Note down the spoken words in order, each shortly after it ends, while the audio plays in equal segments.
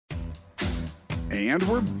And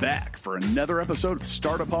we're back for another episode of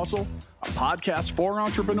Startup Hustle, a podcast for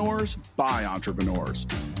entrepreneurs by entrepreneurs.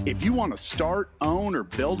 If you want to start, own, or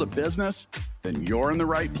build a business, then you're in the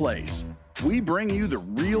right place. We bring you the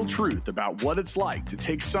real truth about what it's like to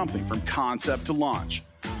take something from concept to launch.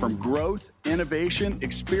 From growth, innovation,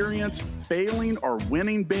 experience, failing, or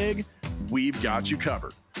winning big, we've got you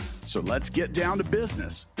covered. So let's get down to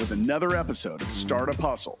business with another episode of Startup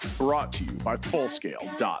Hustle, brought to you by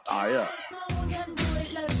Fullscale.io.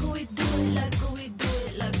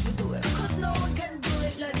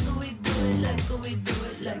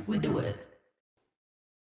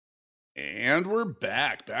 And we're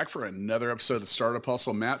back for another episode of Startup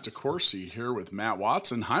Hustle. Matt DeCoursey here with Matt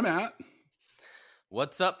Watson. Hi, Matt.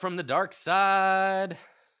 What's up from the dark side?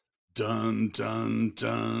 Dun dun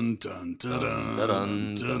dun dun dun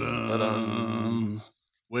dun dun dun.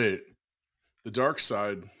 Wait, the dark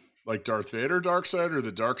side, like Darth Vader dark side, or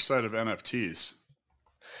the dark side of NFTs?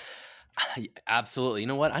 Absolutely. You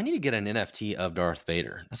know what? I need to get an NFT of Darth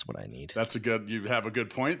Vader. That's what I need. You have a good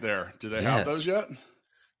point there. Do they have those yet?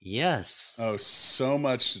 Yes. Oh, so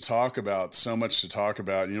much to talk about. You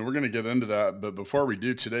know, we're going to get into that. But before we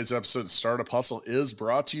do, today's episode of Startup Hustle is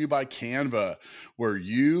brought to you by Canva, where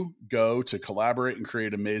you go to collaborate and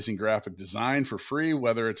create amazing graphic design for free,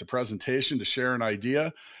 whether it's a presentation to share an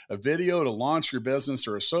idea, a video to launch your business,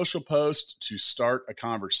 or a social post to start a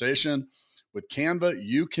conversation. With Canva,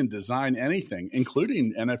 you can design anything,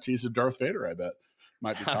 including NFTs of Darth Vader, I bet.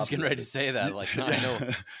 Might be. I was getting ready to say that. Like,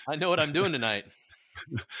 I know what I'm doing tonight.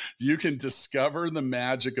 You can discover the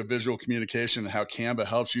magic of visual communication and how Canva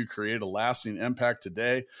helps you create a lasting impact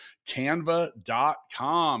today.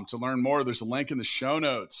 Canva.com. To learn more, there's a link in the show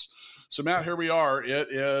notes. So, Matt, here we are. It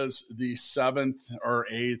is the 7th or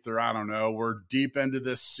 8th, or I don't know. We're deep into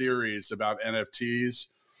this series about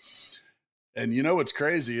NFTs. And you know what's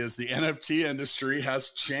crazy is the NFT industry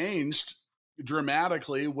has changed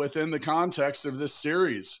dramatically within the context of this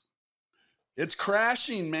series. It's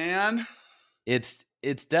crashing, man. It's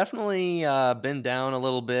definitely been down a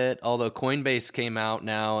little bit, although Coinbase came out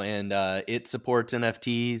now and it supports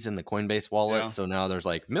NFTs in the Coinbase wallet. Yeah. So now there's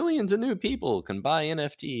like millions of new people can buy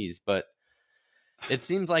NFTs, but it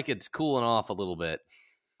seems like it's cooling off a little bit.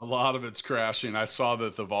 A lot of it's crashing. I saw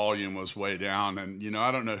that the volume was way down, and, you know,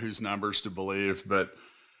 I don't know whose numbers to believe, but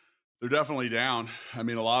they're definitely down. I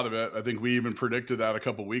mean, a lot of it, I think we even predicted that a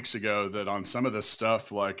couple weeks ago, that on some of this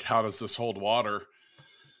stuff, like, how does this hold water?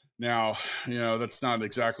 Now, you know, that's not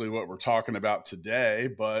exactly what we're talking about today,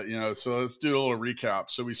 but, you know, so let's do a little recap.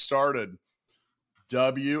 So we started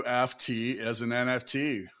WFT as an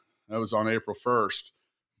NFT. That was on April 1st.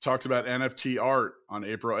 Talked about NFT art on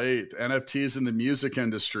April 8th, NFTs in the music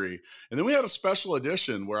industry. And then we had a special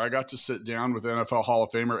edition where I got to sit down with NFL Hall of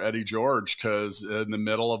Famer Eddie George, because in the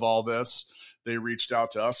middle of all this, they reached out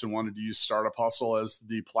to us and wanted to use Startup Hustle as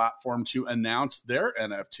the platform to announce their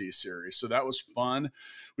NFT series. So that was fun.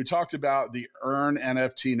 We talked about the Earn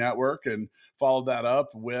NFT network and followed that up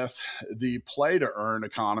with the Play to Earn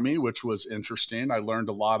economy, which was interesting. I learned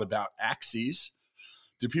a lot about Axes.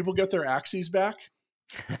 Do people get their Axes back?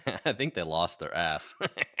 I think they lost their ass.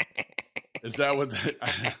 Is that what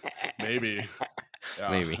maybe?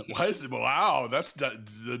 Yeah. Maybe. Why is it? Wow, that's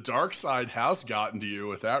the dark side has gotten to you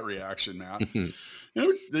with that reaction, Matt. You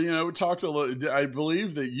know, we talked a little. I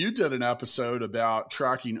believe that you did an episode about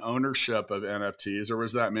tracking ownership of NFTs, or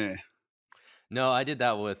was that me? No, I did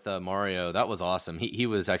that with Mario. That was awesome. He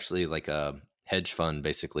was actually like a hedge fund,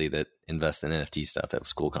 basically, that invests in NFT stuff. It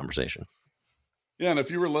was a cool conversation. Yeah, and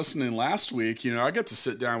if you were listening last week, you know, I got to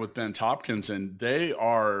sit down with Ben Tompkins, and they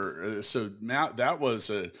are, so Matt, that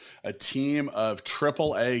was a team of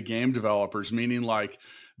AAA game developers, meaning like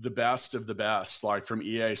the best of the best, like from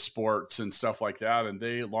EA Sports and stuff like that. And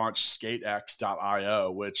they launched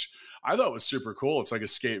SkateX.io, which I thought was super cool. It's like a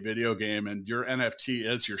skate video game, and your NFT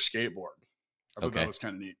is your skateboard. I thought that was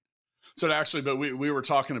kind of neat. So actually, but we were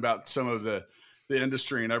talking about some of the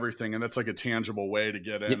industry and everything, and that's like a tangible way to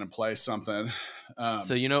get in and play something.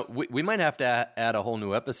 So, you know, we might have to add a whole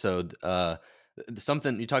new episode.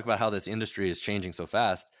 Something you talk about how this industry is changing so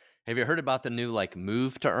fast. Have you heard about the new like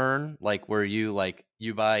Move to Earn, like where you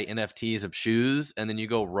buy NFTs of shoes and then you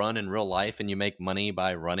go run in real life and you make money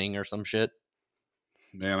by running or some shit?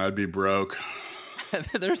 Man, I'd be broke.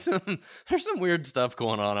 There's some weird stuff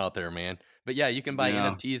going on out there, man. But yeah, you can buy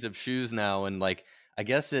NFTs of shoes now, and like I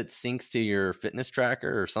guess it syncs to your fitness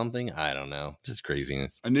tracker or something. I don't know. Just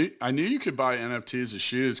craziness. I knew you could buy NFTs of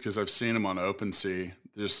shoes because I've seen them on OpenSea.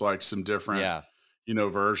 There's like some different,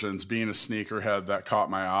 versions. Being a sneakerhead, that caught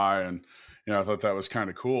my eye, and I thought that was kind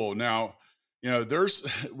of cool. Now,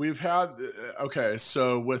 we've had, okay,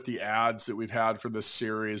 so with the ads that we've had for this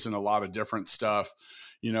series and a lot of different stuff,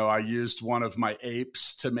 I used one of my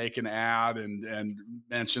apes to make an ad and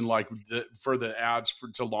mention like for the ads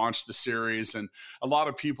to launch the series. And a lot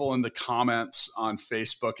of people in the comments on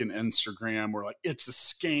Facebook and Instagram were like, it's a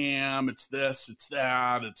scam. It's this, it's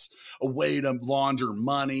that. It's a way to launder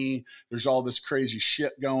money. There's all this crazy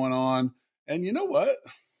shit going on. And you know what?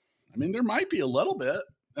 I mean, there might be a little bit.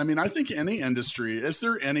 I mean, I think is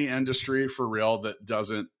there any industry for real that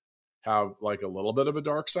doesn't have like a little bit of a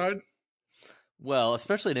dark side? Well,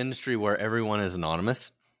 especially an industry where everyone is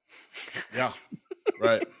anonymous. Yeah,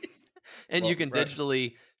 right. And you can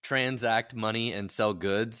digitally transact money and sell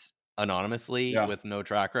goods anonymously with no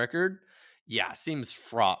track record. Yeah, seems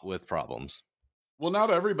fraught with problems. Well, not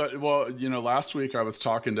everybody. Well, last week I was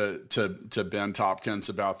talking to Ben Topkins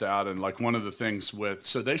about that. And like one of the things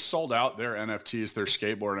so they sold out their NFTs, their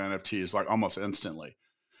skateboard NFTs, like almost instantly,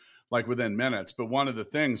 like within minutes. But one of the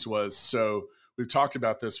things was, so we've talked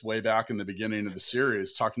about this way back in the beginning of the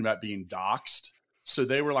series, talking about being doxxed. So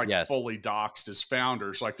they were like fully doxxed as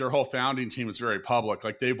founders. Like their whole founding team was very public.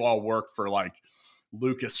 Like they've all worked for like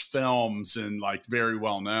Lucasfilms and like very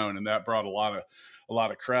well known. And that brought a lot of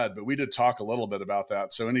cred, but we did talk a little bit about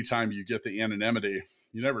that. So anytime you get the anonymity,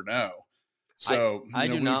 you never know. So I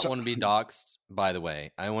do not want to be doxxed, by the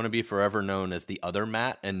way. I want to be forever known as the other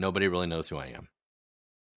Matt, and nobody really knows who I am.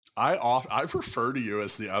 I refer to you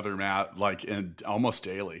as the other Matt, like almost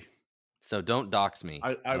daily. So don't dox me.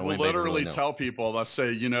 I will literally tell people, let's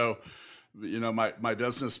say, my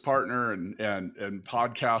business partner and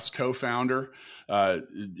podcast co-founder,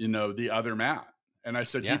 the other Matt. And I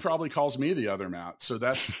said, he probably calls me the other Matt. So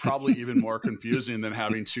that's probably even more confusing than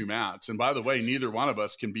having two Matts. And by the way, neither one of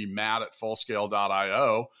us can be Matt at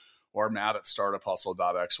fullscale.io or Matt at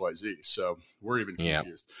startuphustle.xyz. So we're even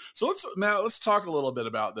confused. Yeah. So let's talk a little bit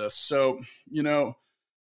about this. So,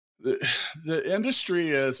 the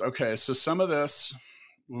industry is, okay, so some of this,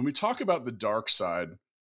 when we talk about the dark side,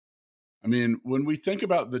 I mean, when we think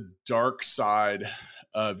about the dark side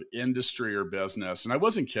of industry or business, and I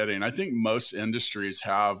wasn't kidding, I think most industries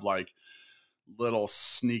have like little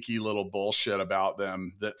sneaky little bullshit about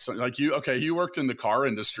them that, like you worked in the car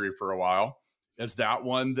industry for a while. Is that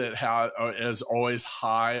one that has always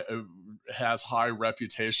has high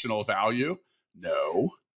reputational value? No.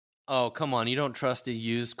 Oh, come on. You don't trust a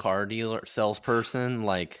used car dealer salesperson?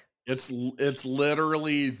 Like it's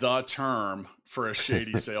literally the term for a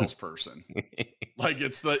shady salesperson. Like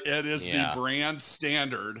it is the brand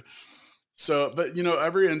standard. So, but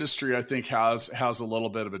every industry I think has a little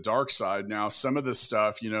bit of a dark side. Now, some of this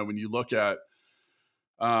stuff, when you look at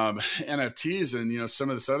NFTs and some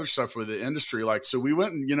of this other stuff with the industry, like, so we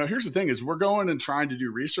went and here's the thing is we're going and trying to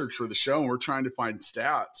do research for the show and we're trying to find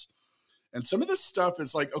stats, and some of this stuff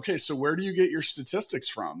is like, okay, so where do you get your statistics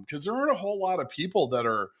from? Because there aren't a whole lot of people that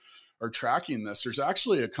are tracking this. There's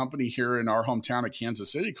actually a company here in our hometown of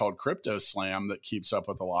Kansas City called Crypto Slam that keeps up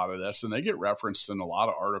with a lot of this, and they get referenced in a lot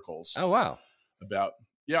of articles. Oh wow!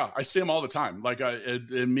 I see them all the time. Like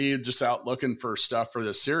me just out looking for stuff for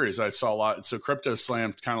this series, I saw a lot. So Crypto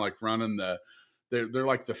Slam's kind of like running they're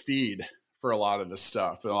like the feed for a lot of this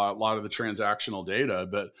stuff, a lot of the transactional data.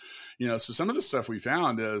 But so some of the stuff we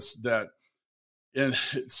found is that, and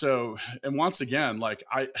once again, like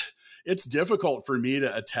it's difficult for me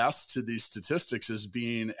to attest to these statistics as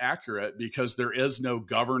being accurate because there is no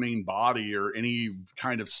governing body or any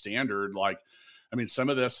kind of standard. Like, I mean, some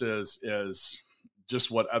of this is just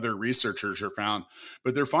what other researchers are found,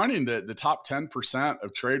 but they're finding that the top 10%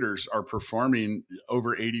 of traders are performing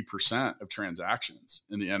over 80% of transactions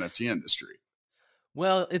in the NFT industry.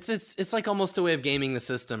 Well, it's like almost a way of gaming the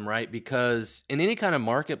system, right? Because in any kind of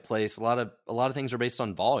marketplace, a lot of things are based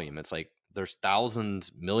on volume. It's like there's thousands,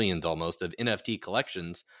 millions almost of NFT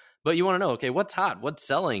collections, but you want to know, okay, what's hot, what's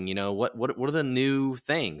selling, what are the new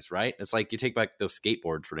things, right? It's like you take back those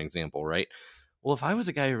skateboards for an example, right? Well, if I was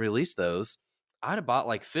a guy who released those, I'd have bought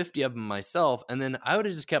like 50 of them myself, and then I would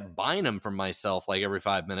have just kept buying them for myself like every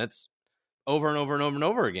 5 minutes over and over and over and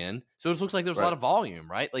over again. So it just looks like there's a lot of volume,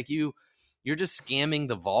 right? Like you're just scamming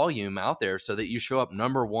the volume out there so that you show up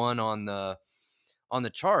number one on the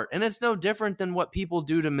chart. And it's no different than what people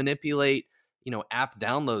do to manipulate, app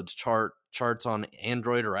downloads charts on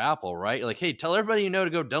Android or Apple, right? Like, hey, tell everybody to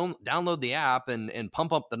go download the app and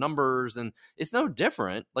pump up the numbers. And it's no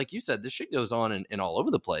different. Like you said, this shit goes on in all over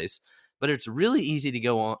the place. But it's really easy to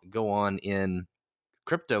go on in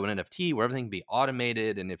crypto and NFT where everything can be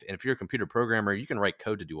automated. And if you're a computer programmer, you can write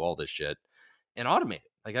code to do all this shit and automate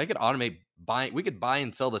it. Like I could automate we could buy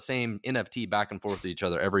and sell the same NFT back and forth to each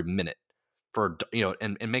other every minute. for,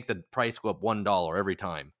 and make the price go up $1 every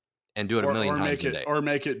time and do it a million times a day. Or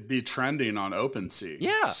make it be trending on OpenSea.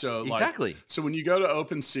 Yeah, so exactly. So when you go to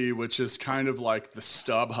OpenSea, which is kind of like the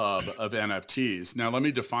StubHub of NFTs. Now, let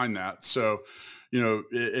me define that. So,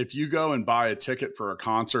 if you go and buy a ticket for a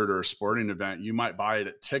concert or a sporting event, you might buy it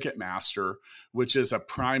at Ticketmaster, which is a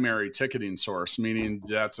primary ticketing source, meaning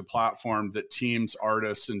that's a platform that teams,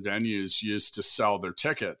 artists, and venues use to sell their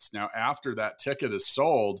tickets. Now, after that ticket is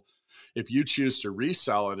sold, if you choose to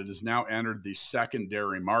resell it, it has now entered the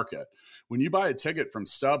secondary market. When you buy a ticket from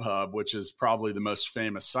StubHub, which is probably the most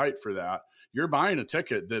famous site for that, you're buying a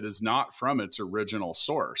ticket that is not from its original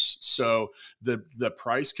source. So the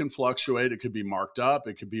price can fluctuate. It could be marked up.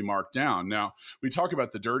 It could be marked down. Now, we talk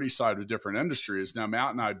about the dirty side of different industries. Now,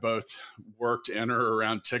 Matt and I both worked in or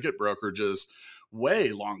around ticket brokerages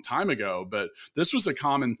way long time ago, but this was a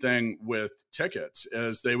common thing with tickets,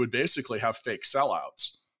 is they would basically have fake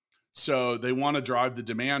sellouts. So they want to drive the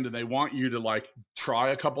demand, and they want you to like try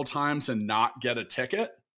a couple times and not get a ticket.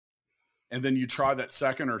 And then you try that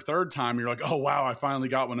second or third time, you're like, oh, wow, I finally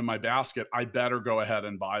got one in my basket. I better go ahead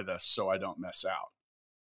and buy this so I don't miss out.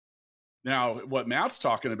 Now, what Matt's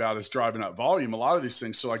talking about is driving up volume. A lot of these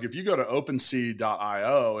things. So like if you go to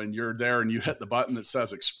OpenSea.io and you're there and you hit the button that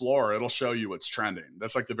says explore, it'll show you what's trending.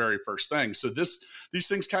 That's like the very first thing. So these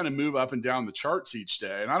things kind of move up and down the charts each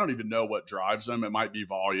day. And I don't even know what drives them. It might be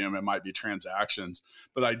volume. It might be transactions.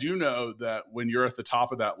 But I do know that when you're at the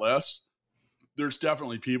top of that list, there's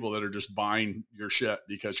definitely people that are just buying your shit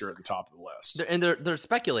because you're at the top of the list, and they're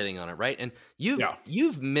speculating on it, right? And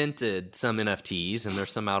you've minted some NFTs, and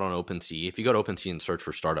there's some out on OpenSea. If you go to OpenSea and search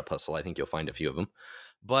for Startup Hustle, I think you'll find a few of them.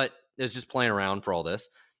 But it's just playing around for all this.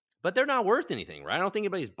 But they're not worth anything, right? I don't think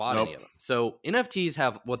anybody's bought any of them. So NFTs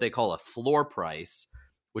have what they call a floor price,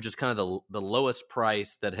 which is kind of the lowest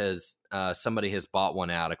price that has somebody has bought one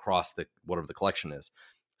at across the whatever the collection is.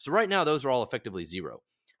 So right now, those are all effectively zero.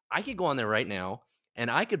 I could go on there right now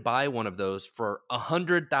and I could buy one of those for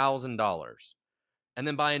 $100,000 and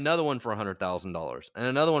then buy another one for $100,000 and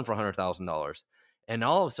another one for $100,000. And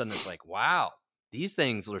all of a sudden it's like, wow, these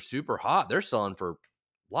things are super hot. They're selling for a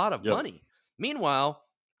lot of money. Meanwhile,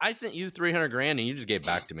 I sent you 300 grand and you just gave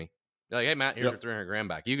back to me. You're like, hey, Matt, here's your 300 grand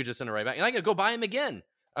back. You could just send it right back. And I could go buy them again.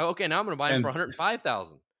 Oh, okay, now I'm going to buy them for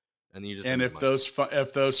 105,000. And you just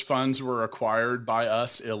if those funds were acquired by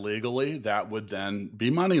us illegally, that would then be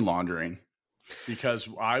money laundering, because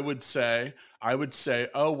I would say,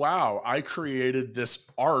 oh wow, I created this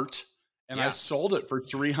art and I sold it for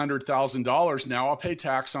 $300,000. Now I'll pay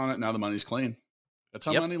tax on it. Now the money's clean. That's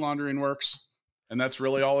how money laundering works, and that's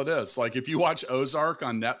really all it is. Like if you watch Ozark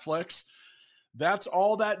on Netflix, that's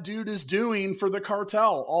all that dude is doing for the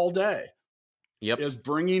cartel all day. Is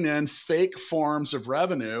bringing in fake forms of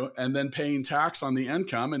revenue and then paying tax on the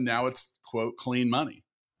income. And now it's, quote, clean money.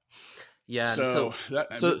 Yeah. So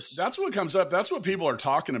that's what comes up. That's what people are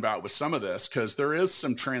talking about with some of this, because there is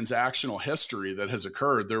some transactional history that has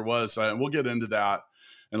occurred. There was, and we'll get into that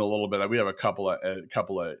in a little bit. We have a couple of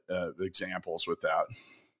examples with that.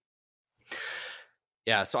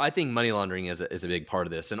 Yeah, so I think money laundering is a big part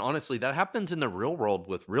of this. And honestly, that happens in the real world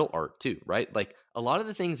with real art too, right? Like a lot of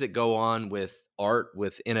the things that go on with art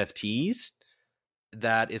with NFTs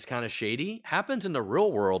that is kind of shady happens in the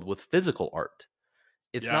real world with physical art.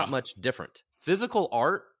 It's not much different. Physical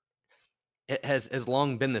art, it has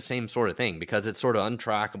long been the same sort of thing because it's sort of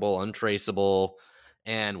untrackable, untraceable.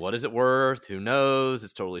 And what is it worth? Who knows?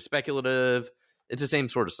 It's totally speculative. It's the same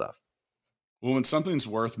sort of stuff. Well, when something's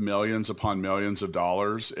worth millions upon millions of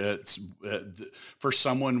dollars, it's for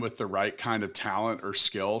someone with the right kind of talent or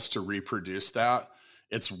skills to reproduce that,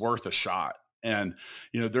 it's worth a shot. And,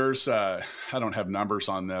 there's, I don't have numbers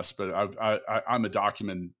on this, but I'm a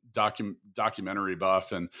documentary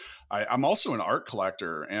buff, and I'm also an art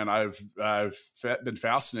collector, and I've been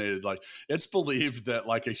fascinated. Like it's believed that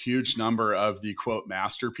like a huge number of the quote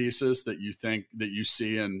masterpieces that you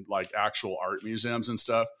see in like actual art museums and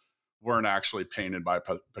stuff weren't actually painted by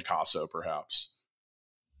Picasso, perhaps.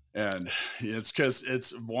 And it's because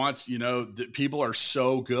that people are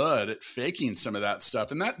so good at faking some of that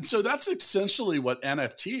stuff. And so that's essentially what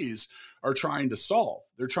NFTs are trying to solve.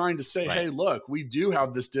 They're trying to say, hey, look, we do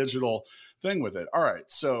have this digital thing with it. All right.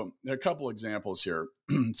 So a couple examples here.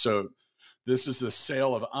 So this is the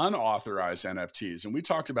sale of unauthorized NFTs. And we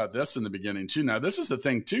talked about this in the beginning too. Now, this is the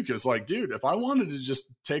thing too, because like, dude, if I wanted to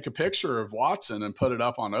just take a picture of Watson and put it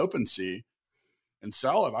up on OpenSea and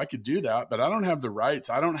sell it, I could do that, but I don't have the rights.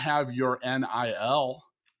 I don't have your NIL,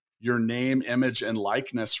 your name, image, and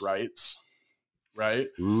likeness rights. Right.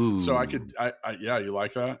 Ooh. So I could, you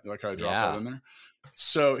like that? You like how I dropped that in there?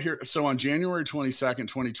 So on January 22nd,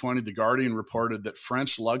 2020, The Guardian reported that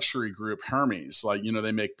French luxury group Hermes, like,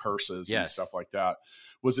 they make purses and stuff like that,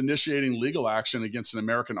 was initiating legal action against an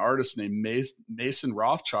American artist named Mason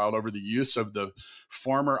Rothschild over the use of the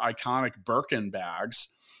former iconic Birkin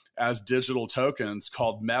bags as digital tokens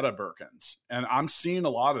called Meta Birkins. And I'm seeing a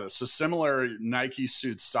lot of this. So similar, Nike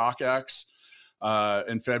sued StockX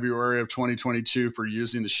in February of 2022 for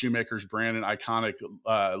using the Shoemakers brand and iconic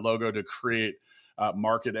logo to create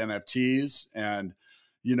market NFTs. And,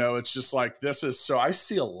 it's just like, so I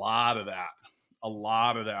see a lot of that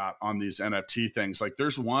on these NFT things. Like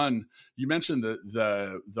there's one, you mentioned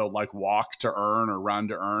the like walk to earn or run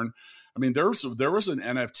to earn. I mean, there was an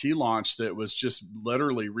NFT launch that was just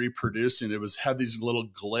literally reproducing. Had these little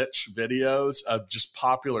glitch videos of just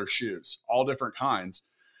popular shoes, all different kinds.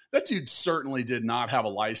 That dude certainly did not have a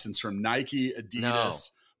license from Nike, Adidas,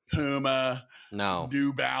 Puma,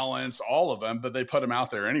 New Balance, all of them, but they put them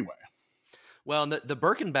out there anyway. Well, the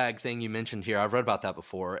Birkin bag thing you mentioned here, I've read about that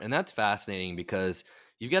before, and that's fascinating because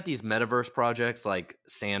you've got these metaverse projects like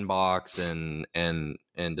Sandbox and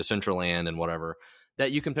Decentraland and whatever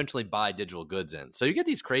that you can potentially buy digital goods in. So you get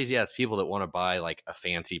these crazy ass people that want to buy like a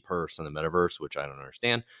fancy purse in the metaverse, which I don't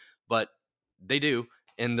understand, but they do.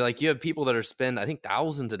 And like you have people that are spend, I think,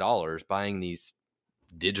 thousands of dollars buying these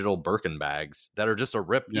digital Birkin bags that are just a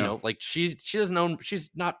rip. Like she doesn't own,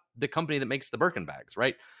 she's not the company that makes the Birkin bags,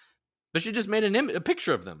 right? But she just made a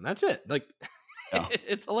picture of them. That's it. Like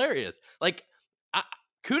it's hilarious. Like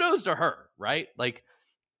kudos to her, right? Like,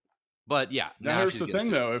 but yeah. Now here's the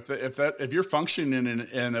thing, though. If you're functioning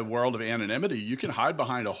in a world of anonymity, you can hide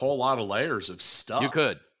behind a whole lot of layers of stuff. You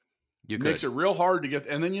could. It makes it real hard to get.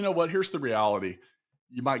 And then you know what? Here's the reality.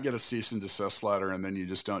 You might get a cease and desist letter, and then you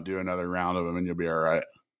just don't do another round of them, and you'll be all right.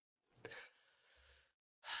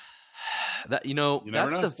 That's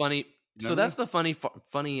the funny. So that's the funny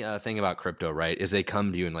thing about crypto, right? Is they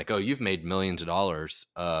come to you and like, oh, you've made millions of dollars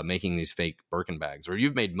making these fake Birkin bags, or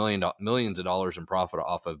you've made millions of dollars in profit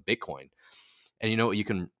off of Bitcoin. And you know what you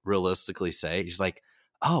can realistically say? He's like,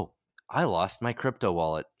 oh, I lost my crypto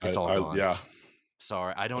wallet. It's all gone. Yeah.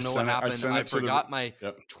 Sorry, I don't know what happened. I forgot my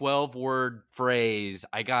 12-word phrase.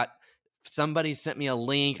 Somebody sent me a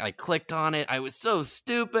link. I clicked on it. I was so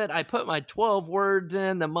stupid. I put my 12 words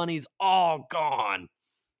in. The money's all gone.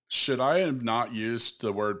 Should I have not used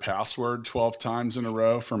the word password 12 times in a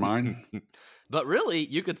row for mine? But really,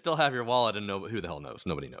 you could still have your wallet and who the hell knows?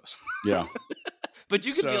 Nobody knows. Yeah. But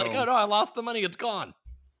you could be like, oh no, I lost the money. It's gone.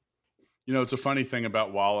 It's a funny thing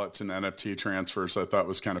about wallets and NFT transfers I thought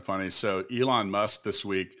was kind of funny. So Elon Musk this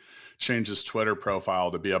week changed his Twitter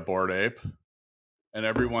profile to be a Bored Ape. And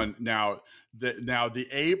everyone now the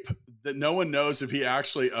ape that no one knows if he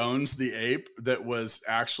actually owns the ape that was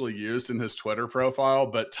actually used in his Twitter profile,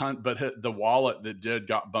 but the wallet that did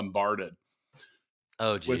got bombarded.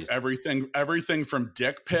 Oh, geez. With everything from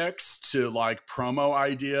dick pics to like promo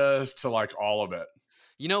ideas to like all of it.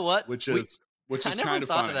 You know what? Which is kind of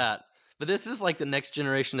funny. Of that. But this is like the next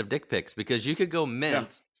generation of dick pics because you could go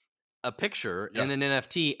mint a picture in an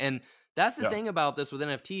NFT. And that's the thing about this with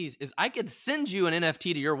NFTs is I could send you an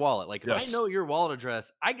NFT to your wallet. Like if I know your wallet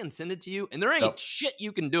address, I can send it to you and there ain't shit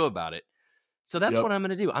you can do about it. So that's what I'm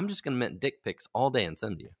going to do. I'm just going to mint dick pics all day and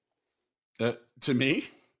send to you. To me?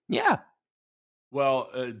 Yeah. Well,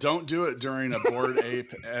 don't do it during a Bored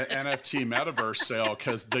Ape NFT metaverse sale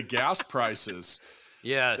because the gas prices.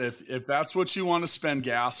 Yes. If that's what you want to spend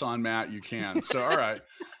gas on, Matt, you can. So, all right.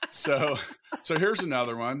 So here's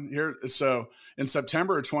another one. So in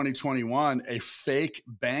September of 2021, a fake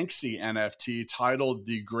Banksy NFT titled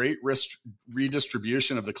 "The Great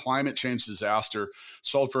Redistribution of the Climate Change Disaster"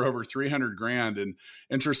 sold for over $300,000. And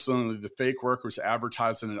interestingly, the fake work was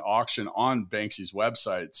advertised in an auction on Banksy's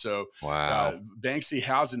website. So wow. Banksy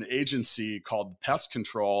has an agency called Pest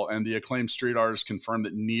Control, and the acclaimed street artist confirmed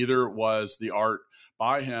that neither was the art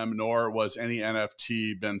by him, nor was any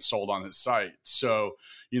NFT been sold on his site. So,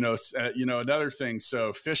 another thing.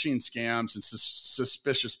 So phishing scams and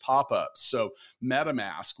suspicious pop-ups. So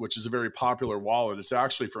MetaMask, which is a very popular wallet, it's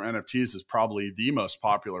actually for NFTs is probably the most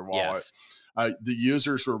popular wallet. Yes. The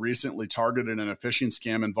users were recently targeted in a phishing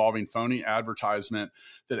scam involving phony advertisement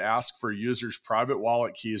that asked for users' private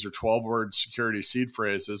wallet keys or 12-word security seed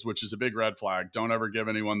phrases, which is a big red flag. Don't ever give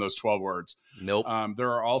anyone those 12 words. Nope.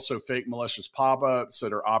 There are also fake malicious pop-ups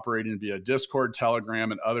that are operating via Discord,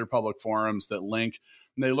 Telegram, and other public forums that link.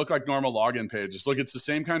 And they look like normal login pages. Look, it's the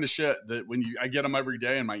same kind of shit that I get them every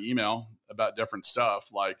day in my email about different stuff.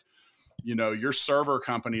 Like, your server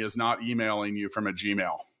company is not emailing you from a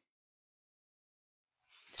Gmail.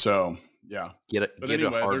 So, yeah. But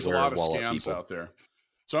anyway, there's a lot of scams out there.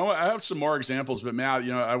 So I have some more examples, but Matt,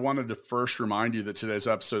 I wanted to first remind you that today's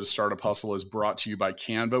episode of Startup Hustle is brought to you by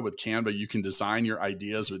Canva. With Canva, you can design your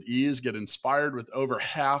ideas with ease, get inspired with over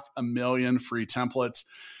 500,000 free templates,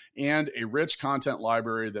 and a rich content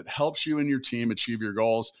library that helps you and your team achieve your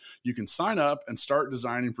goals. You can sign up and start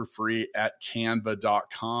designing for free at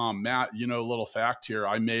canva.com. Matt, a little fact here.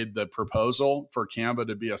 I made the proposal for Canva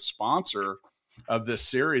to be a sponsor of this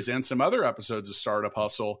series and some other episodes of Startup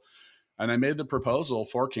Hustle. And I made the proposal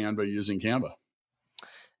for Canva using Canva.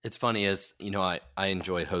 It's funny, as I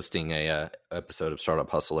enjoy hosting a episode of Startup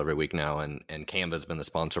Hustle every week now, and Canva's been the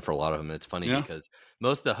sponsor for a lot of them. It's funny because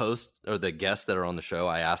most of the hosts or the guests that are on the show,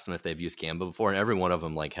 I asked them if they've used Canva before, and every one of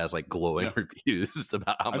them has glowing reviews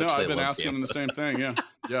about how much they love Canva. I've been asking them the same thing.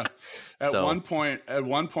 Yeah. At one point,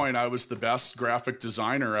 I was the best graphic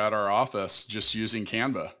designer at our office just using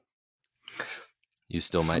Canva. You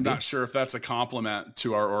still might I'm be. not sure if that's a compliment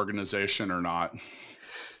to our organization or not.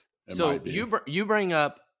 So you bring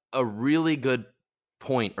up a really good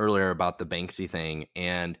point earlier about the Banksy thing.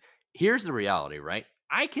 And here's the reality, right?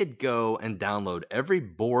 I could go and download every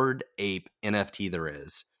Bored Ape NFT there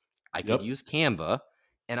is. I could use Canva,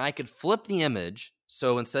 and I could flip the image.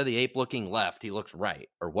 So instead of the ape looking left, he looks right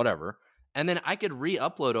or whatever. And then I could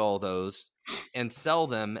re-upload all those and sell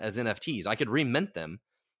them as NFTs. I could remint them.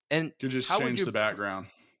 And you just change the background.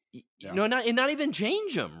 Not even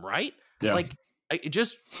change them, right? Yeah. Like I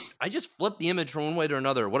just flip the image from one way to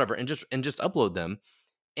another or whatever, and just upload them.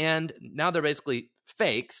 And now they're basically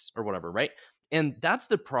fakes or whatever, right? And that's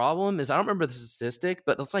the problem. Is I don't remember the statistic,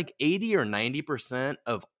 but it's like 80 or 90%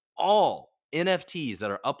 of all NFTs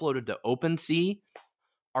that are uploaded to OpenSea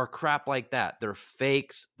are crap like that. They're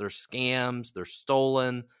fakes, they're scams, they're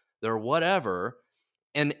stolen, they're whatever.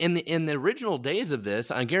 And in the original days of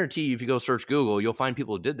this, I guarantee you, if you go search Google, you'll find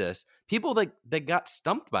people who did this. People that got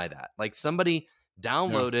stumped by that. Like somebody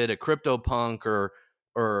downloaded a CryptoPunk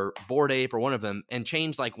or Bored Ape or one of them and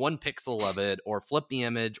changed like one pixel of it or flipped the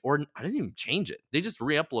image, or I didn't even change it. They just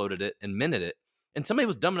re-uploaded it and minted it. And somebody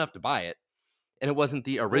was dumb enough to buy it, and it wasn't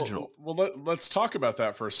the original. Well, let's talk about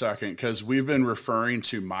that for a second, because we've been referring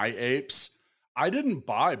to My Apes. I didn't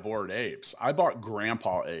buy Bored Apes. I bought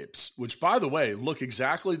Grandpa Apes, which, by the way, look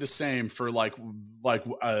exactly the same for like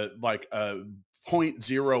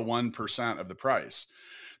 0.01% of the price.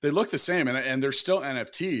 They look the same, and they're still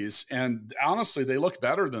NFTs. And honestly, they look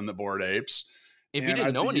better than the Bored Apes. If you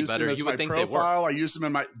didn't know any better, you would think they were. I use them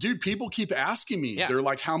in my people keep asking me. Yeah. They're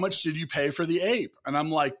like, "How much did you pay for the ape?" And I'm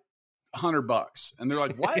like, $100. And they're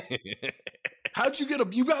like, "What? How'd you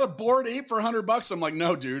get you got a Bored Ape for $100?" I'm like,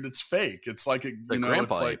 "No, dude, it's fake. It's like it's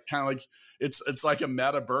like kind of like it's like a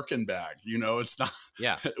Meta Birkin bag. It's not.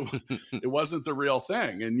 Yeah, it wasn't the real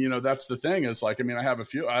thing. And that's the thing is like, I have a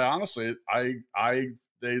few. I honestly,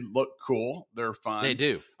 they look cool. They're fun. They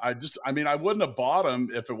do. I wouldn't have bought them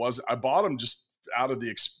if it was. I bought them just out of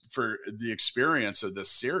for the experience of this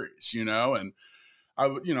series, and I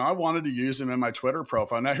wanted to use them in my Twitter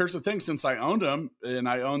profile. Now, here's the thing: since I owned them and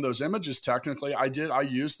I own those images, technically, I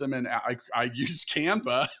used them, and I used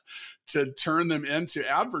Canva to turn them into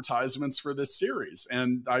advertisements for this series,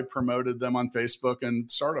 and I promoted them on Facebook and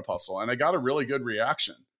Startup Hustle, and I got a really good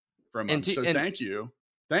reaction from them. So thank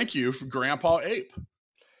you for Grandpa Ape.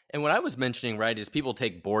 And what I was mentioning, right, is people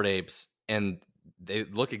take Bored Apes and they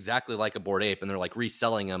look exactly like a Bored Ape, and they're like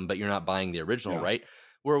reselling them, but you're not buying the original, right?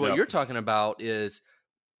 Where what you're talking about is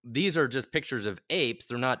these are just pictures of apes.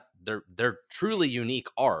 They're not, they're truly unique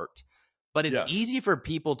art, but it's easy for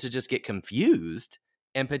people to just get confused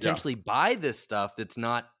and potentially buy this stuff that's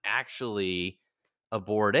not actually a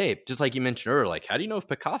Bored Ape. Just like you mentioned earlier, like, how do you know if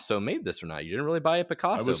Picasso made this or not? You didn't really buy a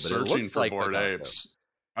Picasso. I was searching for like Bored Apes.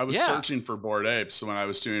 I was searching for Bored Apes when I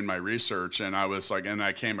was doing my research, and I was like, and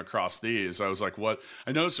I came across these. I was like, what?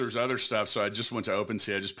 I noticed there's other stuff, so I just went to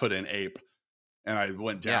OpenSea. I just put in ape, and I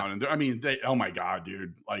went down, and oh my God,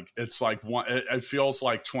 dude! Like, it's like it feels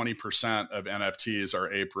like 20% of NFTs are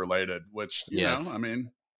ape related, which you know,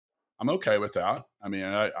 I'm okay with that. I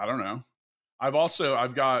don't know. What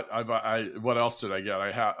else did I get?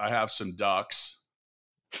 I have some ducks,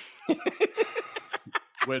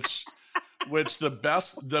 which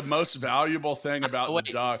the most valuable thing about the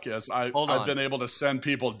duck is I've been able to send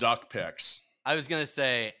people duck pics. I was going to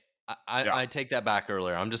say, I take that back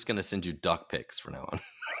earlier. I'm just going to send you duck pics from now on.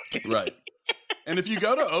 Right. And if you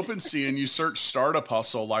go to OpenSea and you search Startup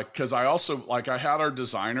Hustle, cause I also I had our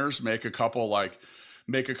designers make a couple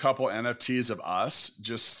NFTs of us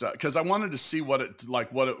just cause I wanted to see what it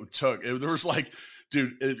took. There was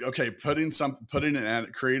dude,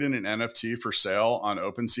 creating an NFT for sale on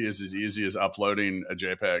OpenSea is as easy as uploading a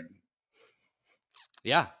JPEG.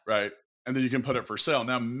 Yeah. Right. and then you can put it for sale.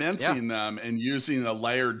 Now, Yeah. minting them and using a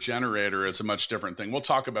layered generator is a much different thing. We'll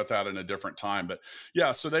talk about that in a different time. But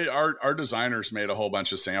yeah, so our designers made a whole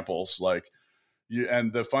bunch of samples, like you.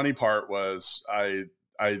 And the funny part was, I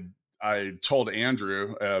told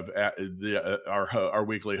Andrew of our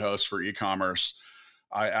weekly host for e-commerce.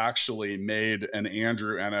 I actually made an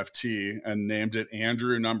Andrew NFT and named it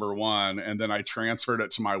Andrew number 1. And then I transferred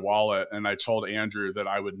it to my wallet. And I told Andrew that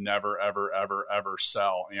I would never, ever, ever, ever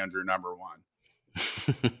sell Andrew number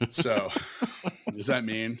 1. So does that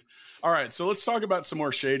mean? All right. So let's talk about some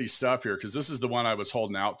more shady stuff here, because this is the one I was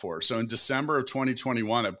holding out for. So in December of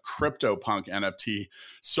 2021, a CryptoPunk NFT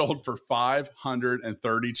sold for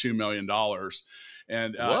 $532 million.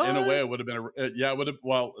 And in a way, it would have been it would have.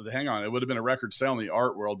 Well, hang on, it would have been a record sale in the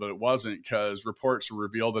art world, but it wasn't, because reports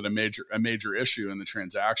revealed that a major issue in the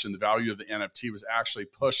transaction, the value of the NFT was actually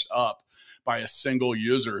pushed up by a single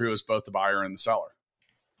user who was both the buyer and the seller.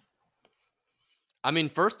 I mean,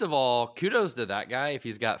 first of all, kudos to that guy if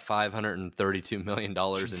he's got $532 million in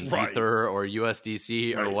Ether or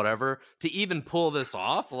USDC or whatever to even pull this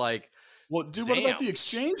off. Like, well, dude, what about the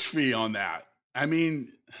exchange fee on that? I mean,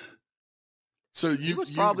 so he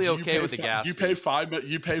was probably okay with the gas. You pay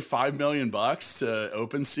 $5 million to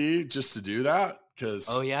OpenSea just to do that? Because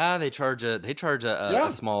they charge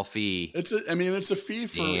a small fee. It's a fee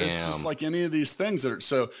for It's just like any of these things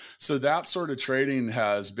so that sort of trading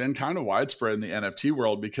has been kind of widespread in the NFT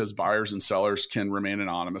world, because buyers and sellers can remain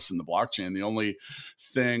anonymous in the blockchain. The only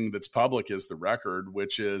thing that's public is the record,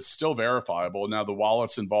 which is still verifiable. Now, the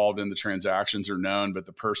wallets involved in the transactions are known, but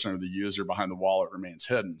the person or the user behind the wallet remains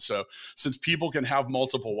hidden. So since people can have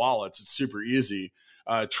multiple wallets, it's super easy.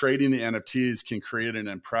 Trading the NFTs can create an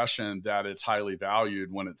impression that it's highly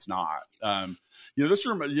valued when it's not.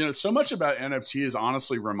 So much about NFTs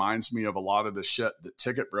honestly reminds me of a lot of the shit that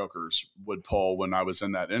ticket brokers would pull when I was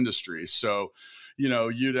in that industry. So,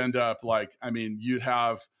 you'd end up you'd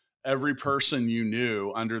have every person you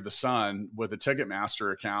knew under the sun with a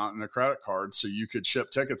Ticketmaster account and a credit card, so you could ship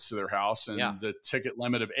tickets to their house. And the ticket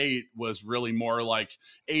limit of 8 was really more like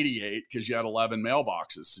 88, because you had 11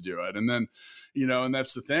 mailboxes to do it. And then, and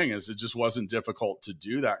that's the thing, is it just wasn't difficult to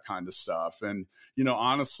do that kind of stuff. And,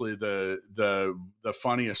 honestly, the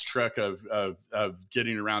funniest trick of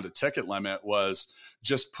getting around a ticket limit was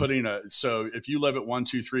just putting so if you live at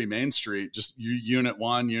 123 Main Street, just unit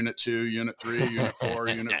 1, unit 2, unit 3, unit 4,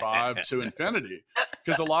 unit 5 to infinity.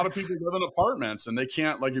 Because a lot of people live in apartments and they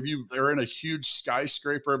can't, like, if you are in a huge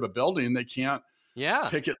skyscraper of a building, they can't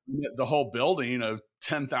ticket the whole building of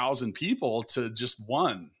 10,000 people to just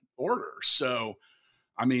one order. So,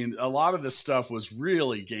 I mean, a lot of this stuff was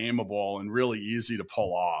really gameable and really easy to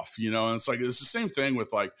pull off, and it's like, it's the same thing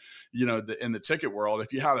with in the ticket world.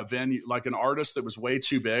 If you had a venue, like an artist that was way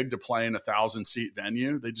too big to play in a 1,000-seat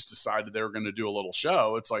venue, they just decided they were going to do a little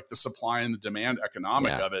show. It's like the supply and the demand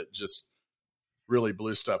economic of it just really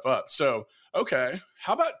blew stuff up. So, okay.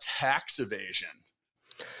 How about tax evasion?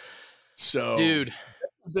 So, dude,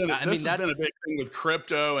 this has been a big thing with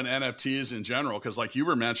crypto and NFTs in general, because like you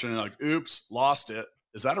were mentioning, like, oops, lost it.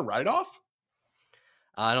 Is that a write-off?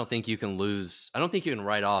 I don't think you can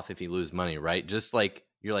write off if you lose money, right? Just like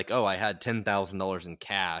you're like, oh, I had $10,000 in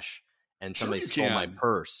cash and somebody stole my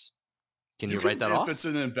purse. Can you write that off? If it's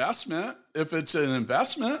an investment,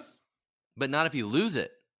 but not if you lose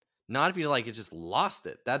it. Not if you it just lost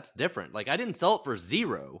it. That's different. Like, I didn't sell it for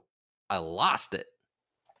 0. I lost it.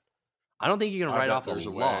 I don't think you can write off a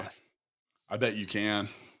loss. I bet you can.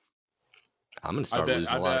 I'm going to start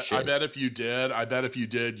losing a lot of shit. I bet if you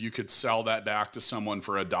did, you could sell that back to someone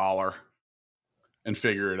for $1 and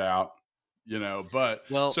figure it out, but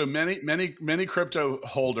so many crypto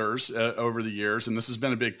holders over the years, and this has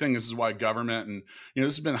been a big thing. This is why government and,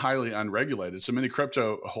 this has been highly unregulated. So many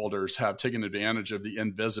crypto holders have taken advantage of the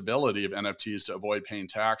invisibility of NFTs to avoid paying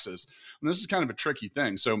taxes. And this is kind of a tricky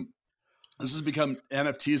thing. So this has become,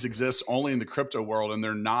 NFTs exist only in the crypto world, and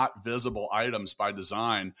they're not visible items by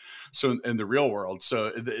design. So in the real world, so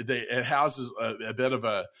it has a bit of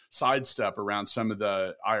a sidestep around some of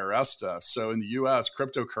the IRS stuff. So in the US,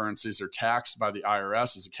 cryptocurrencies are taxed by the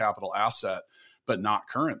IRS as a capital asset, but not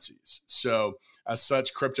currencies. So as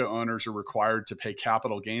such, crypto owners are required to pay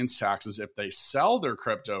capital gains taxes if they sell their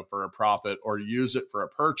crypto for a profit or use it for a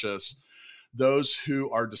purchase. Those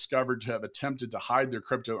who are discovered to have attempted to hide their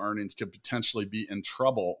crypto earnings could potentially be in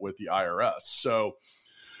trouble with the IRS. So,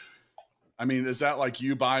 I mean, is that like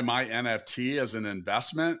you buy my NFT as an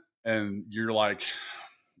investment and you're like,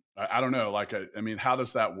 I don't know, how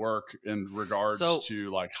does that work in regards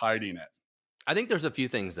to like hiding it? I think there's a few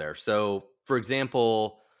things there. So, for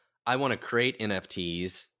example, I want to create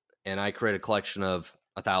NFTs and I create a collection of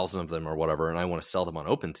 1,000 of them or whatever, and I want to sell them on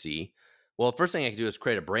OpenSea. Well, the first thing I can do is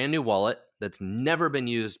create a brand new wallet that's never been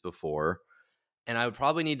used before. And I would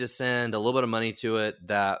probably need to send a little bit of money to it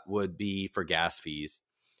that would be for gas fees.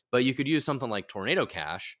 But you could use something like Tornado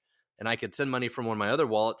Cash, and I could send money from one of my other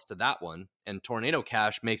wallets to that one, and Tornado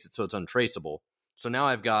Cash makes it so it's untraceable. So now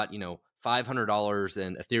I've got, $500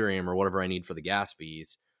 in Ethereum or whatever I need for the gas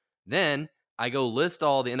fees. Then I go list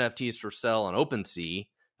all the NFTs for sale on OpenSea,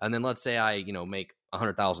 and then let's say I, make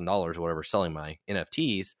 $100,000 or whatever selling my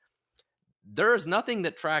NFTs. There is nothing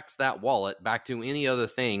that tracks that wallet back to any other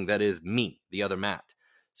thing that is me, the other Matt.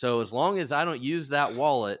 So as long as I don't use that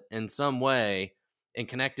wallet in some way and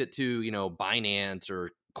connect it to, Binance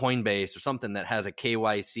or Coinbase or something that has a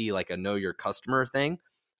KYC, like a know your customer thing,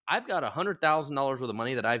 I've got $100,000 worth of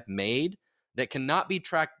money that I've made that cannot be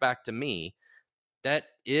tracked back to me that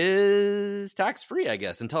is tax-free, I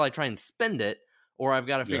guess, until I try and spend it, or I've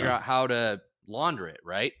got to figure out how to launder it,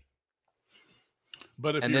 right?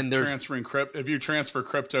 But if you transfer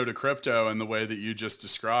crypto to crypto in the way that you just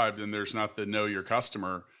described, and there's not the know your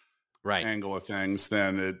customer angle of things,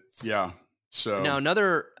 then it's So now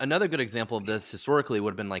another good example of this historically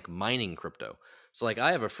would have been like mining crypto. So like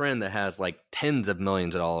I have a friend that has like tens of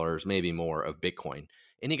millions of dollars, maybe more, of Bitcoin,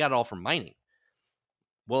 and he got it all from mining.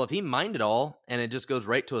 Well, if he mined it all and it just goes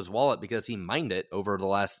right to his wallet because he mined it over the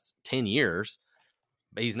last 10 years,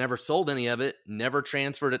 but he's never sold any of it, never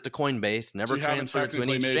transferred it to Coinbase, never transferred it to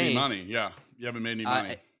any exchange. Made any money. Yeah, you haven't made any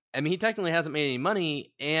money. I mean, he technically hasn't made any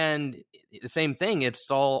money, and the same thing,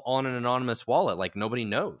 it's all on an anonymous wallet. Like nobody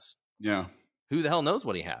knows. Yeah. Who the hell knows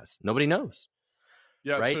what he has? Nobody knows.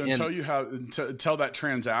 Yeah, right? So until that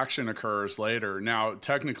transaction occurs later. Now,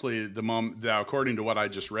 technically, according to what I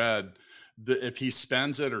just read, if he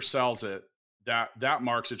spends it or sells it, that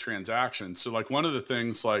marks a transaction. So, like one of the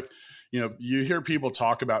things, like you hear people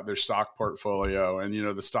talk about their stock portfolio, and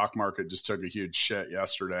the stock market just took a huge shit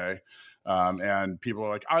yesterday, and people are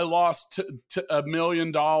like, "I lost $1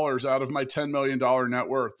 million out of my $10 million net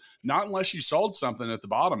worth." Not unless you sold something at the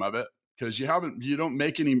bottom of it. Because you don't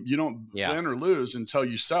win or lose until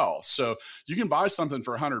you sell. So you can buy something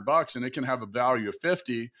for $100 and it can have a value of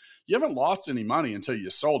 50. You haven't lost any money until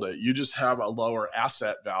you sold it. You just have a lower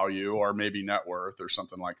asset value or maybe net worth or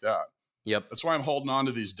something like that. Yep. That's why I'm holding on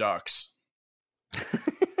to these ducks.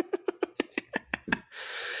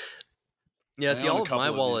 Yeah, see, all of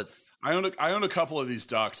my wallets. I own a couple of these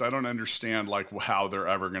ducks. I don't understand like how they're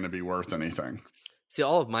ever going to be worth anything. See,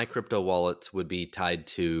 all of my crypto wallets would be tied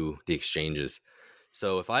to the exchanges.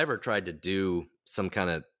 So if I ever tried to do some kind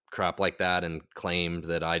of crap like that and claimed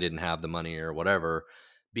that I didn't have the money or whatever,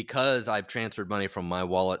 because I've transferred money from my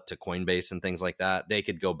wallet to Coinbase and things like that, they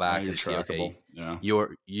could go back and say, okay,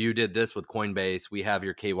 you did this with Coinbase. We have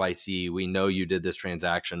your KYC. We know you did this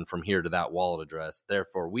transaction from here to that wallet address.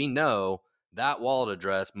 Therefore, we know that wallet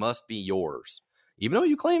address must be yours. Even though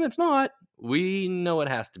you claim it's not, we know it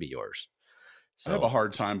has to be yours. So, I have a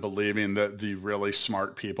hard time believing that the really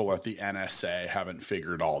smart people at the NSA haven't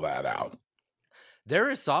figured all that out. There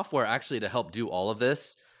is software actually to help do all of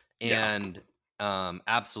this. And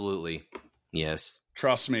absolutely, yes.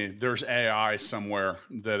 Trust me, there's AI somewhere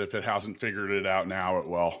that if it hasn't figured it out now, it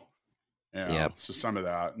will. So some of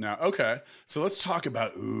that. Now, okay. So let's talk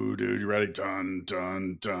about, dude, you ready? Dun,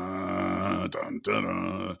 dun, dun, dun, dun,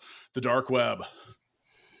 dun. The dark web.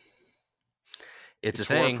 It's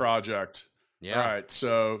the a thing. Tor project. Yeah. All right.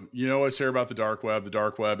 So you always hear about the dark web. The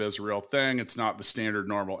dark web is a real thing. It's not the standard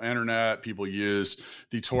normal internet. People use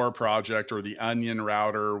the Tor project or the Onion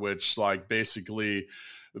router, which like basically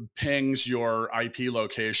pings your IP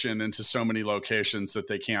location into so many locations that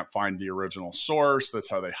they can't find the original source.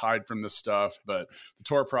 That's how they hide from this stuff. But the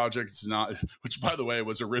Tor project is not, which by the way,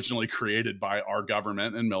 was originally created by our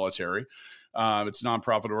government and military. It's a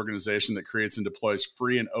nonprofit organization that creates and deploys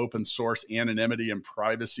free and open source anonymity and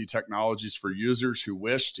privacy technologies for users who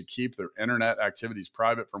wish to keep their internet activities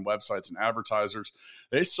private from websites and advertisers.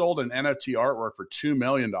 They sold an NFT artwork for $2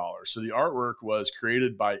 million. So the artwork was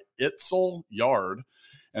created by Itzel Yard,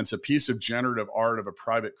 and it's a piece of generative art of a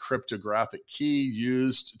private cryptographic key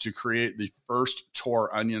used to create the first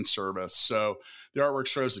Tor Onion service. So the artwork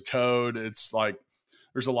shows the code. It's like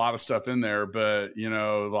there's a lot of stuff in there, but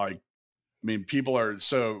people are,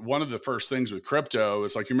 so one of the first things with crypto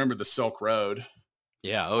is like, you remember the Silk Road?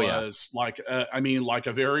 Yeah. Was like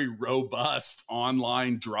a very robust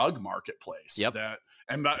online drug marketplace. Yep.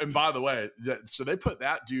 And by the way, so they put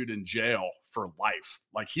that dude in jail for life.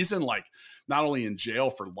 Like he's in like, not only in jail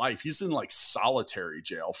for life, he's in like solitary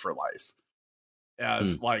jail for life.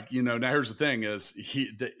 As now here's the thing is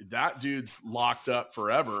that dude's locked up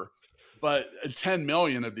forever. But 10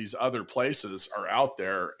 million of these other places are out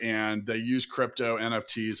there, and they use crypto,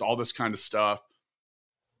 NFTs, all this kind of stuff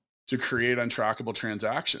to create untrackable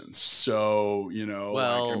transactions. So,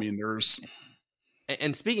 Well, there's.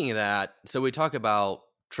 and speaking of that, so we talk about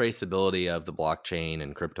traceability of the blockchain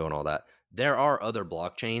and crypto and all that. There are other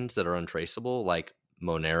blockchains that are untraceable, like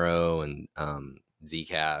Monero and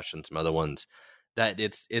Zcash and some other ones that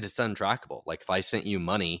it's untrackable. Like if I sent you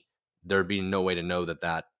money, there'd be no way to know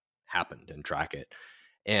that happened and track it.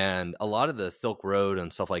 And a lot of the Silk Road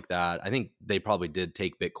and stuff like that, I think they probably did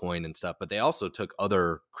take Bitcoin and stuff, but they also took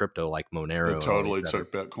other crypto like Monero. It totally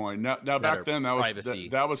took Bitcoin. Now back then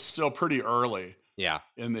that was still pretty early. Yeah.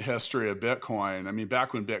 In the history of Bitcoin. I mean,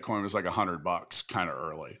 back when Bitcoin was like $100, kind of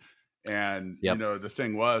early. And, the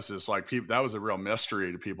thing is like that was a real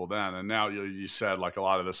mystery to people then. And now you said like a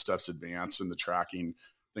lot of this stuff's advanced and the tracking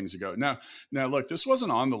things ago. Now, look, this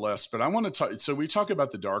wasn't on the list, but I want to talk. So we talk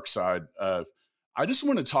about the dark side of, I just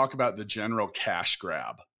want to talk about the general cash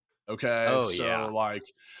grab. Okay. Oh, so yeah. like,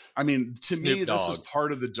 I mean, to Snoop me, Dogg. this is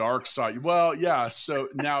part of the dark side. Well, yeah. So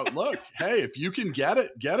now look, hey, if you can get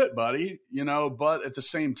it, buddy, but at the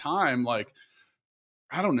same time, like,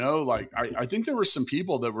 I don't know, like, I think there were some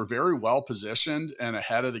people that were very well positioned and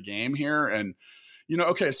ahead of the game here. And,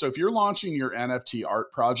 okay, so if you're launching your NFT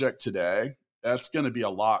art project today, that's going to be a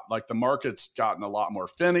lot, like the market's gotten a lot more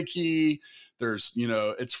finicky. There's,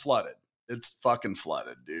 it's flooded. It's fucking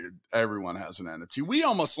flooded, dude. Everyone has an NFT. We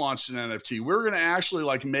almost launched an NFT. We're going to actually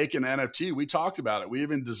like make an NFT. We talked about it. We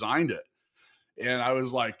even designed it. And I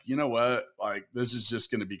was like, you know what? Like, this is just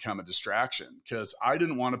going to become a distraction because I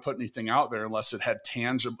didn't want to put anything out there unless it had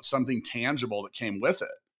something tangible that came with it.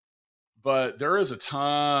 But there is a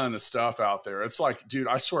ton of stuff out there. It's like, dude,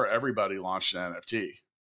 I swear everybody launched an NFT.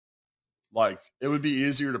 Like, it would be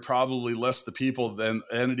easier to probably list the people than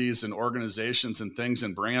entities and organizations and things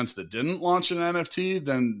and brands that didn't launch an NFT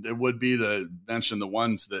than it would be to mention the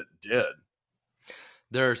ones that did.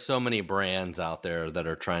 There are so many brands out there that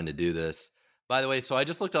are trying to do this. By the way, so I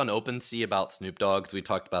just looked on OpenSea about Snoop Dogg. We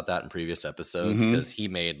talked about that in previous episodes because he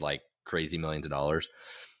made like crazy millions of dollars.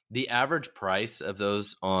 The average price of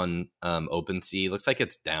those on OpenSea looks like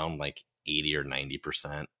it's down like 80 or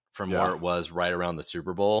 90% from where it was right around the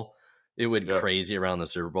Super Bowl. It went crazy around the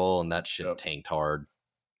Super Bowl, and that shit tanked hard.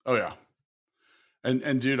 Oh, yeah.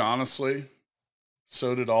 And dude, honestly,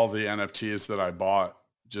 so did all the NFTs that I bought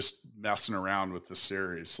just messing around with the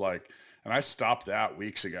series. Like, and I stopped that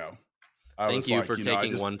weeks ago. Thank you for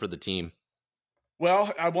taking one for the team.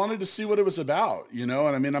 Well, I wanted to see what it was about, and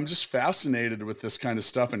I mean, I'm just fascinated with this kind of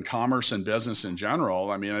stuff in commerce and business in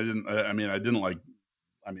general. I mean,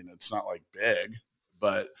 it's not like big,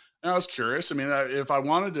 but I was curious. I mean, if I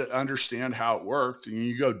wanted to understand how it worked,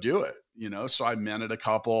 you go do it, so I minted a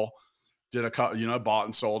couple, did a couple, bought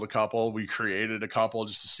and sold a couple. We created a couple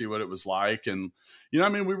just to see what it was like. And, I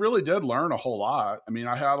mean, we really did learn a whole lot. I mean,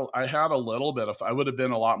 I had a little bit of, I would have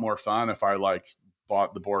been a lot more fun if I like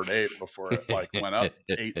bought the Bored Ape before it like went up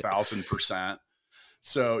 8,000%.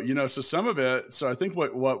 So, so some of it, so I think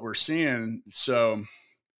what we're seeing, so,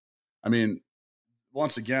 I mean,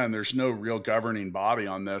 once again, there's no real governing body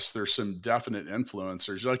on this. There's some definite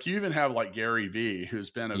influencers. Like you even have like Gary Vee, who's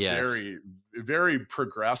been a very, very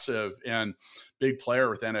progressive and big player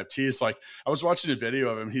with NFTs. Like I was watching a video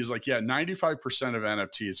of him. He's like, 95% of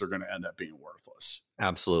NFTs are going to end up being worthless.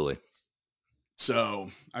 Absolutely. So,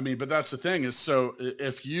 I mean, but that's the thing is, so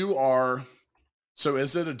if you are, so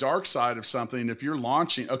is it a dark side of something? If you're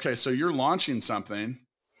launching, so you're launching something.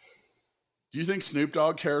 Do you think Snoop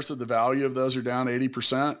Dogg cares that the value of those are down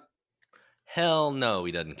 80%? Hell no,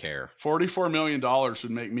 he doesn't care. $44 million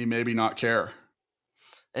would make me maybe not care.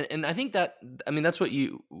 And I think that, I mean, that's what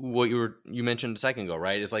you mentioned a second ago,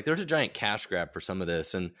 right? It's like there's a giant cash grab for some of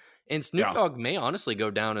this. And Snoop Dogg may honestly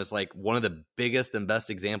go down as like one of the biggest and best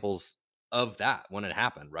examples of that when it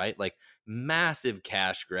happened, right? Like massive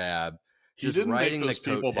cash grab. He didn't make those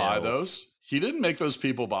people buy those. He didn't make those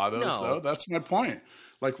people buy those, though. That's my point.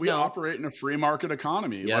 Like we operate in a free market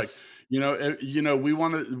economy. Yes. Like,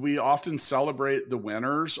 we often celebrate the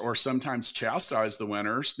winners or sometimes chastise the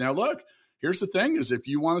winners. Now, look, here's the thing is if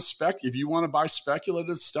you want to buy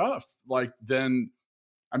speculative stuff, like then,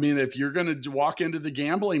 I mean, if you're going to walk into the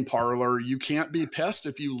gambling parlor, you can't be pissed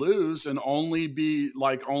if you lose and only be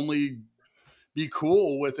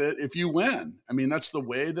cool with it if you win. I mean, that's the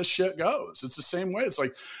way this shit goes. It's the same way. It's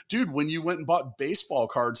like, dude, when you went and bought baseball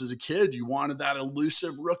cards as a kid, you wanted that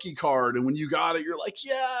elusive rookie card. And when you got it, you're like,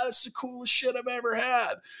 yeah, it's the coolest shit I've ever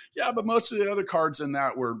had. Yeah, but most of the other cards in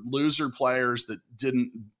that were loser players that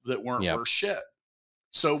weren't worth shit.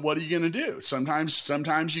 So what are you going to do?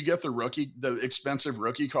 Sometimes you get the expensive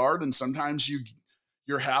rookie card, and sometimes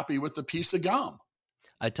you're happy with the piece of gum.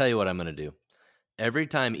 I tell you what I'm going to do. Every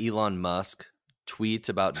time Elon Musk tweets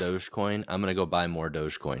about Dogecoin, I'm going to go buy more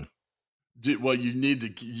Dogecoin. Well, you're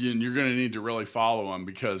going to need to really follow him,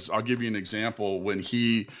 because I'll give you an example. When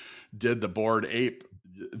he did the Bored Ape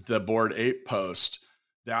post,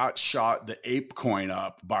 that shot the ape coin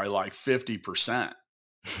up by like 50%.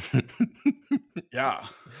 Yeah.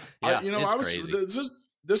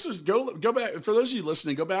 This is go back for those of you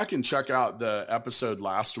listening, go back and check out the episode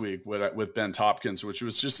last week with Ben Topkins, which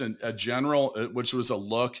was just which was a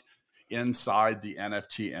look inside the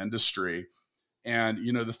NFT industry. And,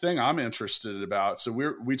 the thing I'm interested about, so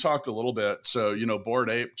we talked a little bit. So, Bored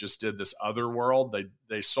Ape just did this other world.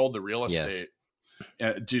 They sold the real estate. Yes.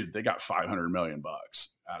 And dude, they got $500 million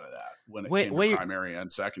out of that when it came to primary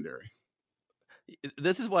and secondary.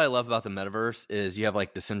 This is what I love about the metaverse is you have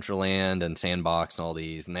like Decentraland and Sandbox and all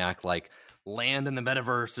these, and they act like land in the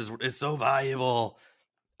metaverse is so valuable.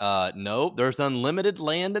 No, there's unlimited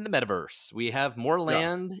land in the metaverse. We have more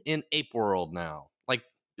land in Ape World now.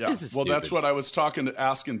 Yeah. Well, that's what I was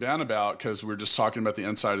asking Ben about, because we're just talking about the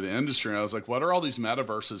inside of the industry. And I was like, what are all these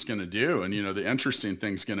metaverses going to do? And, the interesting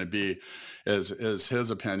thing's going to be is his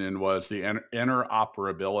opinion was the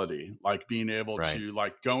interoperability, like being able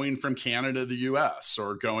to going from Canada to the US,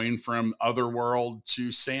 or going from Otherworld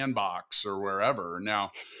to Sandbox or wherever. Now,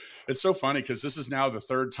 it's so funny because this is now the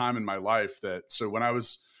third time in my life so when I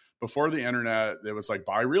was before the internet, it was like,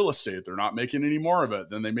 buy real estate. They're not making any more of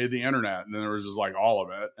it. Then they made the internet, and then there was just like all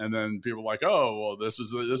of it. And then people were like, oh, well, this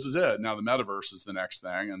is it. Now the metaverse is the next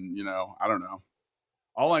thing. And, I don't know.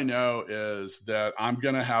 All I know is that I'm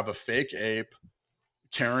going to have a fake ape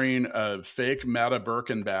carrying a fake Meta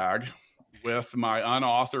Birkin bag with my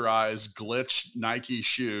unauthorized glitch Nike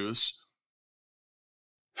shoes.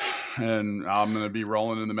 And I'm going to be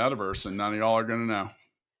rolling in the metaverse, and none of y'all are going to know.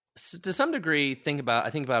 To some degree, I think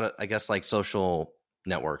about it, I guess, like social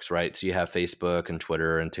networks, right? So you have Facebook and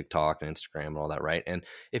Twitter and TikTok and Instagram and all that, right? And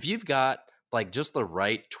if you've got like just the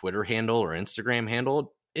right Twitter handle or Instagram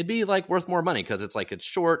handle, it'd be like worth more money, because it's like, it's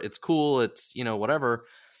short, it's cool, it's, whatever.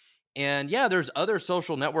 And yeah, there's other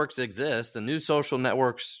social networks that exist, and new social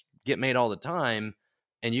networks get made all the time,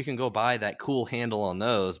 and you can go buy that cool handle on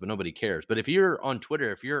those, but nobody cares. But if you're on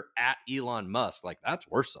Twitter, if you're at Elon Musk, like, that's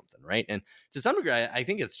worth something, right? And to some degree, I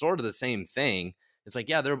think it's sort of the same thing. It's like,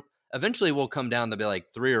 yeah, there eventually will come down to be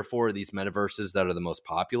like 3 or 4 of these metaverses that are the most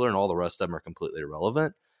popular, and all the rest of them are completely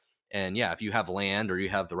irrelevant. And yeah, if you have land or you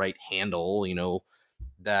have the right handle,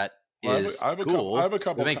 that is cool. I've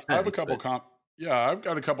got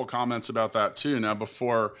a couple comments about that too. Now,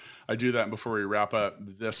 before I do that, and before we wrap up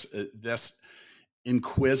this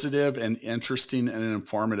inquisitive and interesting and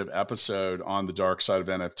informative episode on the dark side of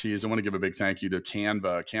NFTs, I want to give a big thank you to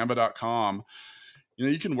Canva, canva.com.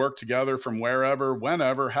 You can work together from wherever,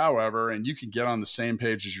 whenever, however, and you can get on the same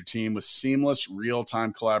page as your team with seamless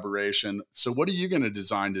real-time collaboration. So what are you going to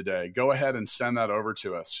design today? Go ahead and send that over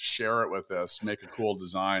to us. Share it with us. Make a cool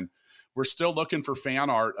design. We're still looking for fan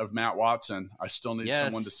art of Matt Watson. I still need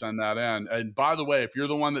someone to send that in. And by the way, if you're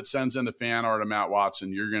the one that sends in the fan art of Matt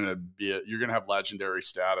Watson, you're going to have legendary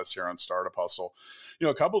status here on Startup Hustle.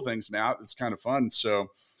 A couple of things, Matt. It's kind of fun. So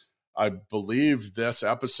I believe this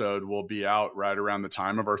episode will be out right around the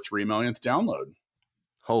time of our 3 millionth download.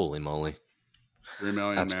 Holy moly. 3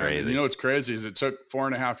 million, That's man. crazy. What's crazy is it took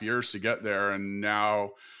 4.5 years to get there. And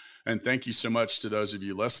thank you so much to those of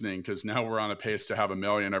you listening, because now we're on a pace to have 1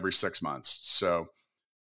 million every 6 months. So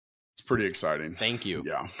it's pretty exciting. Thank you.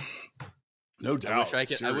 Yeah. No doubt. I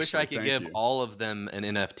wish I could give all of them an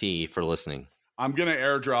NFT for listening. I'm going to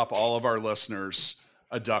airdrop all of our listeners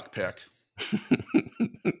a duck pic.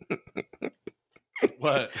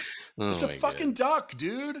 What? It's a fucking duck,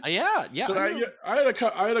 dude. Yeah. So I had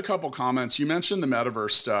a couple comments. You mentioned the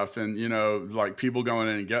metaverse stuff, and like people going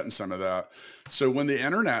in and getting some of that. So when the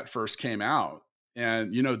internet first came out,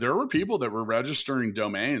 and there were people that were registering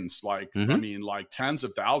domains, like like tens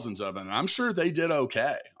of thousands of them. And I'm sure they did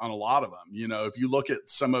okay on a lot of them. If you look at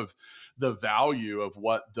some of the value of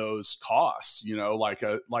what those cost, like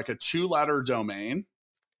a 2-letter domain,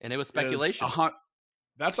 and it was speculation.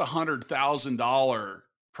 That's $100,000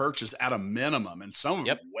 purchase at a minimum, and some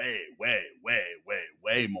way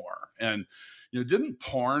more. And didn't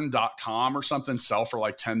porn.com or something sell for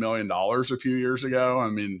like $10 million a few years ago? I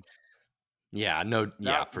mean,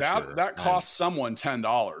 that cost someone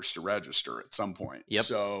 $10 to register at some point. Yep.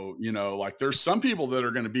 So like there's some people that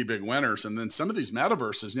are going to be big winners, and then some of these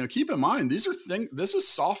metaverses. Keep in mind, this is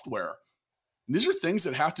software. These are things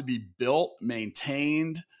that have to be built,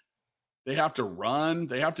 maintained, they have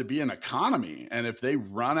to be an economy. And if they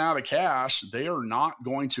run out of cash, they are not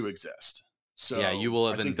going to exist. So yeah, you will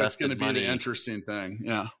have I think that's going to be money. the interesting thing.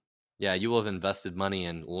 Yeah. Yeah, you will have invested money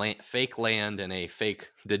in fake land in a fake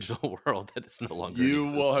digital world that it's no longer. You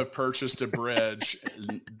will have purchased a bridge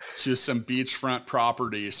to some beachfront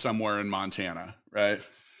property somewhere in Montana, right?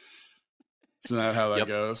 Isn't that how that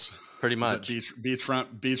goes? Pretty much.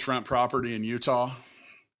 Beachfront property in Utah.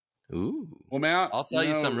 Ooh. Well, Matt, I'll sell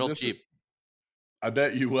you some real cheap. I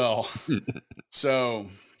bet you will. So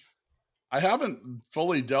I haven't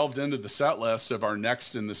fully delved into the set list of our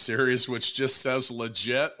next in the series, which just says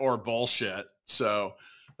legit or bullshit. So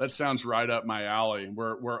that sounds right up my alley.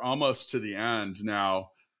 We're almost to the end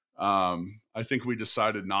now. I think we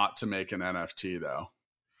decided not to make an NFT though.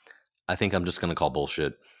 I think I'm just going to call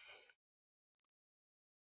bullshit.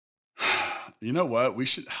 You know what? We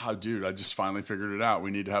should, dude, I just finally figured it out.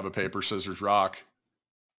 We need to have a paper, scissors, rock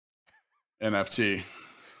NFT.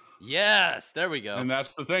 Yes, there we go. And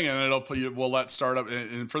that's the thing. And we'll let startup.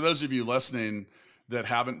 And for those of you listening that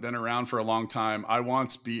haven't been around for a long time, I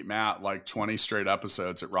once beat Matt like 20 straight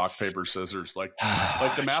episodes at rock, paper, scissors. Like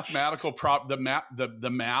the mathematical the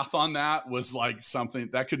math on that was like something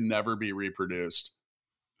that could never be reproduced.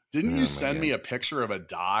 Didn't you send me a picture of a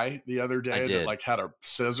die the other day that like had a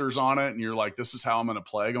scissors on it? And you're like, this is how I'm going to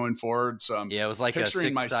play going forward. So it was like a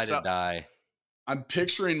 6-sided die. I'm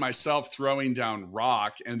picturing myself throwing down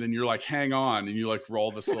rock, and then you're like, hang on, and you like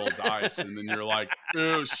roll this little dice, and then you're like,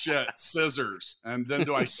 oh shit, scissors. And then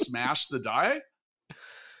do I smash the die?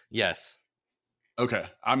 Yes. Okay,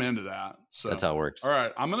 I'm into that. So that's how it works. All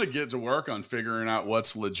right, I'm going to get to work on figuring out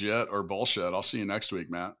what's legit or bullshit. I'll see you next week,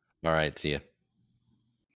 Matt. All right, see you.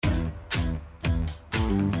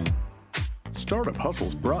 Startup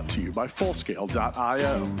Hustles brought to you by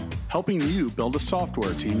Fullscale.io, helping you build a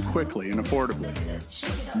software team quickly and affordably.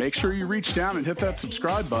 Make sure you reach down and hit that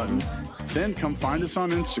subscribe button, then come find us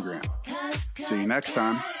on Instagram. See you next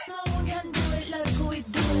time.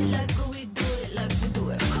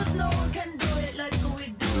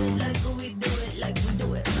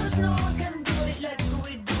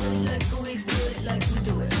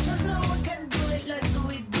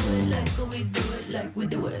 We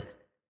do it.